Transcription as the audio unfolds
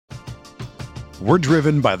We're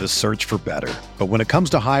driven by the search for better. But when it comes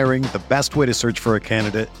to hiring, the best way to search for a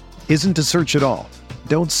candidate isn't to search at all.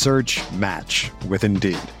 Don't search, match with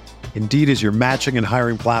Indeed. Indeed is your matching and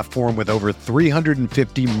hiring platform with over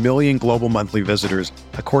 350 million global monthly visitors,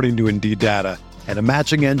 according to Indeed data, and a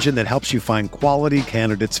matching engine that helps you find quality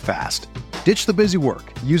candidates fast. Ditch the busy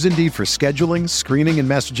work. Use Indeed for scheduling, screening, and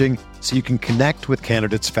messaging so you can connect with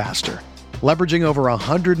candidates faster. Leveraging over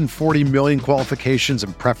 140 million qualifications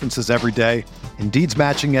and preferences every day, Indeed's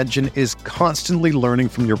matching engine is constantly learning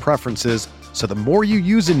from your preferences, so the more you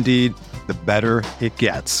use Indeed, the better it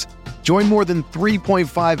gets. Join more than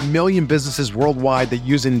 3.5 million businesses worldwide that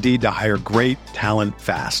use Indeed to hire great talent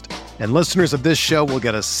fast. And listeners of this show will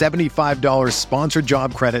get a $75 sponsored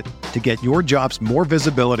job credit to get your jobs more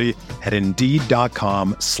visibility at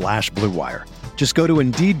Indeed.com/Blue Wire. Just go to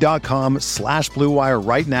Indeed.com/Blue Wire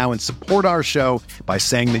right now and support our show by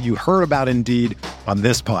saying that you heard about Indeed on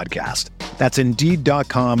this podcast. That's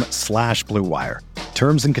Indeed.com/Blue Wire.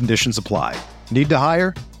 Terms and conditions apply. Need to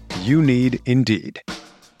hire? You need Indeed.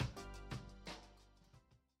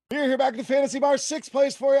 We're here back at the Fantasy Bar. 6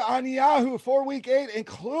 plays for you on Yahoo for Week 8,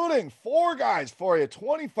 including 4 guys for you,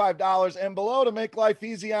 $25 and below to make life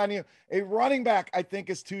easy on you. A running back I think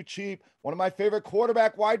is too cheap. One of my favorite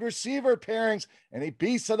quarterback wide receiver pairings, and a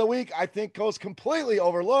beast of the week I think goes completely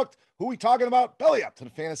overlooked. Who we talking about? Belly up to the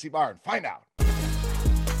Fantasy Bar and find out.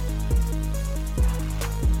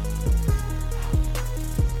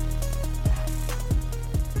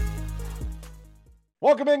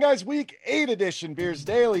 Welcome in, guys. Week 8 edition, Beers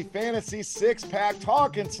Daily Fantasy 6-pack,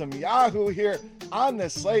 talking some Yahoo here on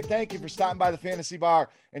this slate. Thank you for stopping by the Fantasy Bar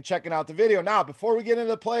and checking out the video. Now, before we get into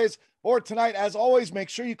the plays for tonight, as always, make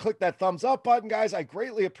sure you click that thumbs up button, guys. I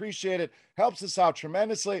greatly appreciate it. Helps us out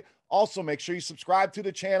tremendously. Also, make sure you subscribe to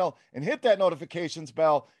the channel and hit that notifications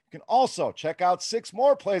bell. You can also check out 6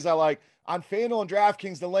 more plays I like on FanDuel and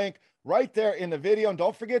DraftKings. The link right there in the video. And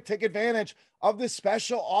don't forget, take advantage of this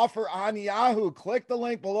special offer on Yahoo. Click the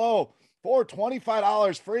link below for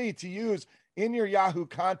 $25 free to use in your Yahoo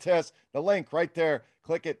contest. The link right there.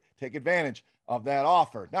 Click it. Take advantage of that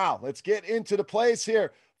offer. Now, let's get into the plays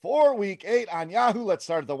here for Week 8 on Yahoo. Let's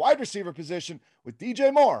start at the wide receiver position with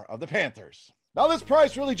DJ Moore of the Panthers. Now, this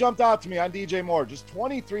price really jumped out to me on DJ Moore. Just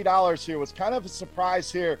 $23 here was kind of a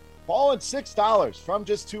surprise here. Falling $6 from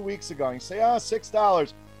just 2 weeks ago. You say,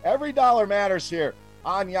 $6. Every dollar matters here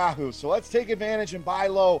on Yahoo. So let's take advantage and buy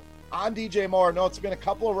low on DJ Moore. No, it's been a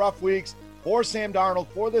couple of rough weeks for Sam Darnold,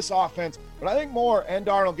 for this offense, but I think Moore and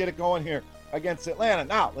Darnold get it going here against Atlanta.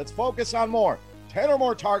 Now, let's focus on Moore. 10 or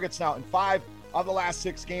more targets now in 5 of the last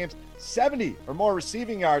 6 games, 70 or more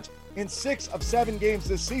receiving yards in 6 of 7 games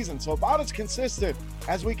this season. So about as consistent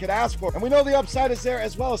as we could ask for. And we know the upside is there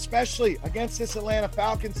as well, especially against this Atlanta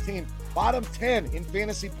Falcons team. Bottom 10 in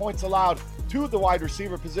fantasy points allowed to the wide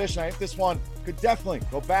receiver position. I think this one could definitely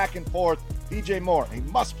go back and forth. DJ Moore, a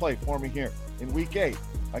must-play for me here in Week 8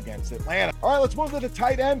 against Atlanta. All right, let's move to the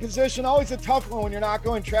tight end position. Always a tough one when you're not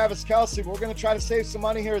going Travis Kelce, but we're going to try to save some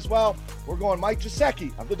money here as well. We're going Mike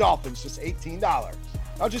Gesicki of the Dolphins, just $18.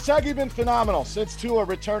 Now, Gesicki been phenomenal since Tua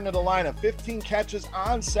returned to the lineup. 15 catches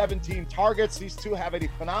on 17 targets. These two have a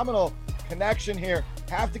phenomenal connection here.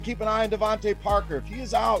 Have to keep an eye on Devontae Parker. If he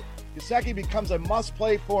is out, Gesicki becomes a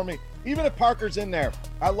must-play for me, even if Parker's in there.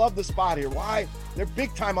 I love the spot here. Why? They're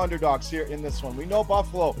big-time underdogs here in this one. We know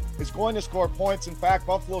Buffalo is going to score points. In fact,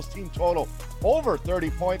 Buffalo's team total over 30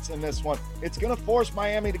 points in this one. It's going to force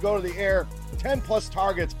Miami to go to the air. 10-plus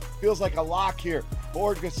targets feels like a lock here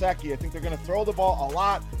for Gesicki. I think they're going to throw the ball a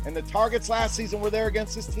lot, and the targets last season were there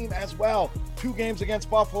against this team as well. 2 games against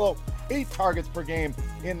Buffalo, 8 targets per game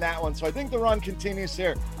in that one. So I think the run continues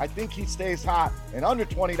here. I think he stays hot, and under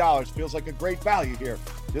 $20 feels like a great value here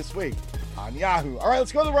this week on Yahoo. All right,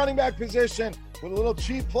 let's go to the running back position with a little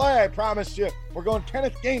cheap play. I promised you. We're going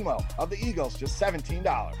Kenneth Gainwell of the Eagles, just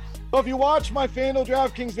 $17. So if you watch my FanDuel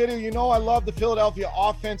DraftKings video, you know I love the Philadelphia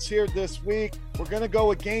offense here this week. We're going to go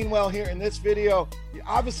with Gainwell here in this video. You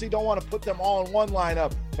obviously don't want to put them all in one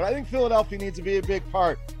lineup, but I think Philadelphia needs to be a big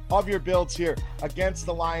part of your builds here against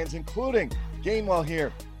the Lions, including Gainwell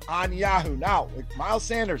here on Yahoo. Now, Miles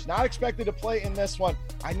Sanders not expected to play in this one.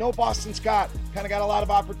 I know Boston Scott kind of got a lot of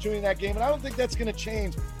opportunity in that game, and I don't think that's going to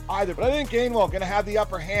change either. But I think Gainwell going to have the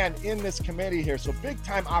upper hand in this committee here. So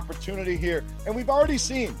big-time opportunity here. And we've already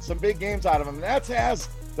seen some big games out of him. And that's as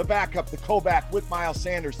the backup, the co-back with Miles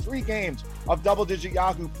Sanders. 3 games of double-digit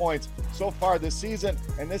Yahoo points so far this season.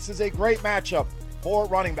 And this is a great matchup for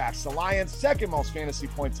running backs. The Lions, second most fantasy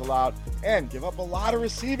points allowed, and give up a lot of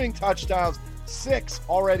receiving touchdowns. 6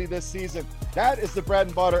 already this season That is the bread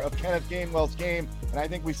and butter of Kenneth Gainwell's game, and I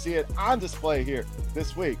think we see it on display here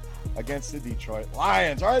this week against the Detroit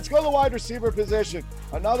Lions. All right, let's go to the wide receiver position.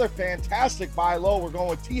 Another fantastic buy low. We're going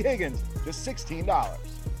with T. Higgins, just $16.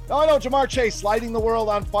 Now, I know Jamar Chase lighting the world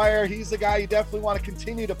on fire. He's the guy you definitely want to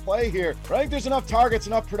continue to play here. But I think there's enough targets,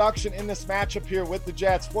 enough production in this matchup here with the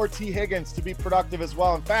Jets for T. Higgins to be productive as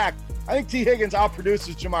well. In fact, I think T. Higgins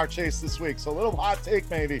outproduces Jamar Chase this week. So a little hot take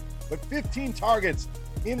maybe, but 15 targets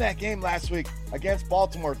in that game last week against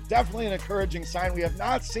Baltimore. Definitely an encouraging sign. We have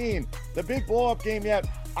not seen the big blow-up game yet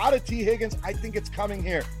out of T. Higgins. I think it's coming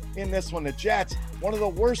here in this one. The Jets, one of the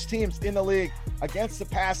worst teams in the league against the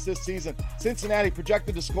pass this season. Cincinnati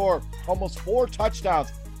projected to score almost 4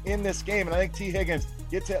 touchdowns in this game, and I think T. Higgins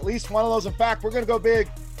gets at least one of those. In fact, we're going to go big,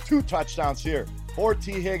 2 touchdowns here for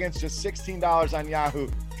T. Higgins, just $16 on Yahoo.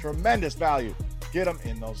 Tremendous value. Get him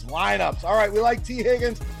in those lineups. All right, we like T.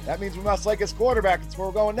 Higgins. That means we must like his quarterback. That's where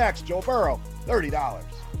we're going next. Joe Burrow, $30.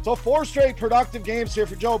 So 4 straight productive games here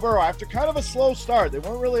for Joe Burrow. After kind of a slow start, they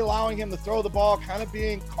weren't really allowing him to throw the ball, kind of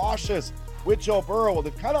being cautious with Joe Burrow. Well,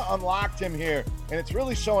 they've kind of unlocked him here, and it's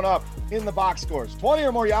really shown up in the box scores. 20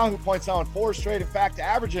 or more Yahoo points now in 4 straight. In fact,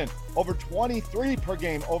 averaging over 23 per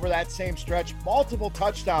game over that same stretch. Multiple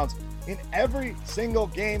touchdowns in every single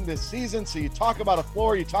game this season. So you talk about a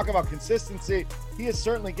floor, you talk about consistency. He is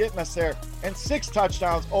certainly getting us there. And 6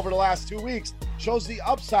 touchdowns over the last 2 weeks shows the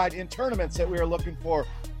upside in tournaments that we are looking for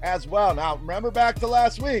as well. Now, remember back to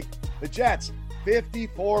last week, the Jets,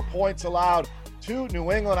 54 points allowed to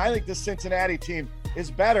New England. I think the Cincinnati team is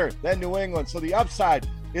better than New England. So the upside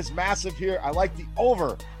is massive here. I like the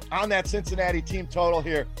over on that Cincinnati team total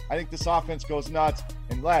here. I think this offense goes nuts,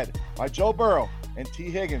 and led by Joe Burrow and T.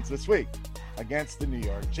 Higgins this week against the New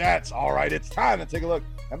York Jets. All right, it's time to take a look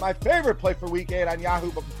at my favorite play for Week 8 on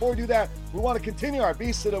Yahoo. But before we do that, we want to continue our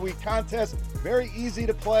Beast of the Week contest. Very easy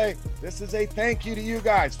to play. This is a thank you to you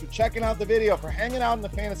guys for checking out the video, for hanging out in the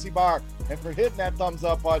fantasy bar, and for hitting that thumbs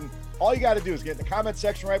up button. All you got to do is get in the comment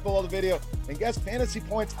section right below the video and guess fantasy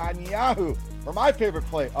points on Yahoo for my favorite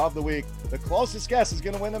play of the week. The closest guess is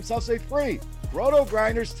going to win themselves a free Roto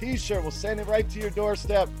Grinders t-shirt. We'll send it right to your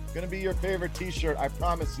doorstep. Going to be your favorite t-shirt. I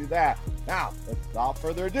promise you that. Now, without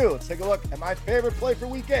further ado, let's take a look at my favorite play for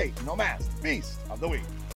Week 8. No mask, Beast of the Week.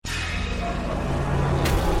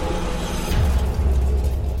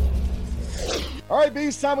 All right,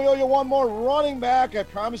 Beast time. We owe you one more running back. I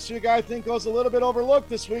promise you a guy I think goes a little bit overlooked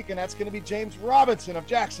this week, and that's going to be James Robinson of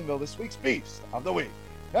Jacksonville, this week's Beast of the Week.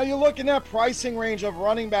 Now, you look in that pricing range of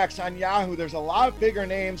running backs on Yahoo, there's a lot of bigger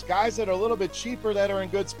names, guys that are a little bit cheaper that are in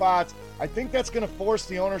good spots. I think that's going to force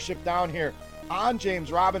the ownership down here on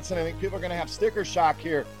James Robinson. I think people are going to have sticker shock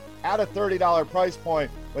here at a $30 price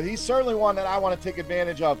point, but he's certainly one that I want to take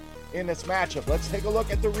advantage of in this matchup. Let's take a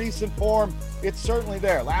look at the recent form. It's certainly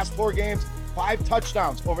there. Last 4 games, 5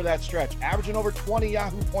 touchdowns over that stretch, averaging over 20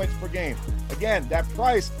 Yahoo points per game. Again, that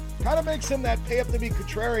price kind of makes him that pay up to be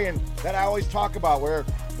contrarian that I always talk about, where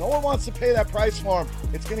no one wants to pay that price for him.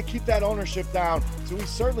 It's going to keep that ownership down. So he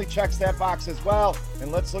certainly checks that box as well.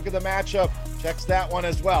 And let's look at the matchup. Checks that one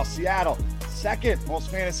as well. Seattle, second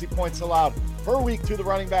most fantasy points allowed per week to the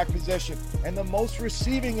running back position, and the most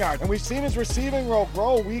receiving yards. And we've seen his receiving role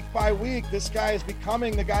grow week by week. This guy is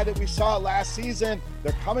becoming the guy that we saw last season.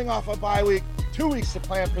 They're coming off a bye week, 2 weeks to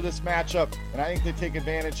plan for this matchup, and I think they take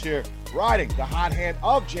advantage here. Riding the hot hand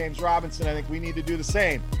of James Robinson, I think we need to do the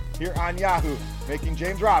same here on Yahoo, making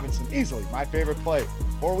James Robinson easily my favorite play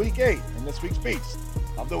for Week 8 in this week's Beast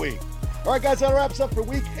of the Week. All right, guys, that wraps up for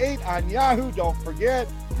Week 8 on Yahoo. Don't forget,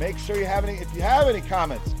 make sure you have if you have any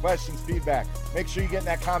comments, questions, feedback, make sure you get in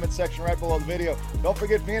that comment section right below the video. Don't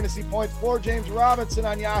forget fantasy points for James Robinson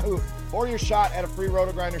on Yahoo for your shot at a free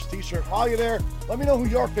Roto Grinders t-shirt. While you're there, let me know who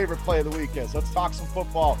your favorite play of the week is. Let's talk some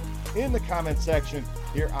football in the comment section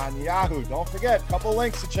here on Yahoo. Don't forget, a couple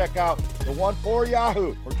links to check out. The one for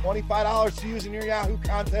Yahoo for $25 to use in your Yahoo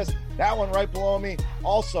contest. That one right below me.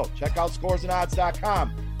 Also, check out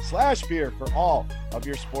scoresandodds.com/beer for all of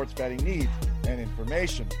your sports betting needs and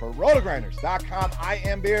information. For rotogrinders.com, I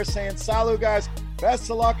am Beer saying salut, guys. Best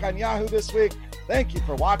of luck on Yahoo this week. Thank you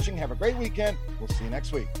for watching. Have a great weekend. We'll see you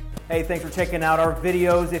next week. Hey, thanks for checking out our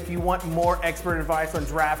videos. If you want more expert advice on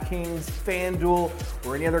DraftKings, FanDuel,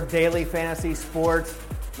 or any other daily fantasy sports,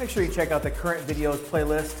 make sure you check out the current videos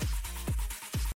playlist.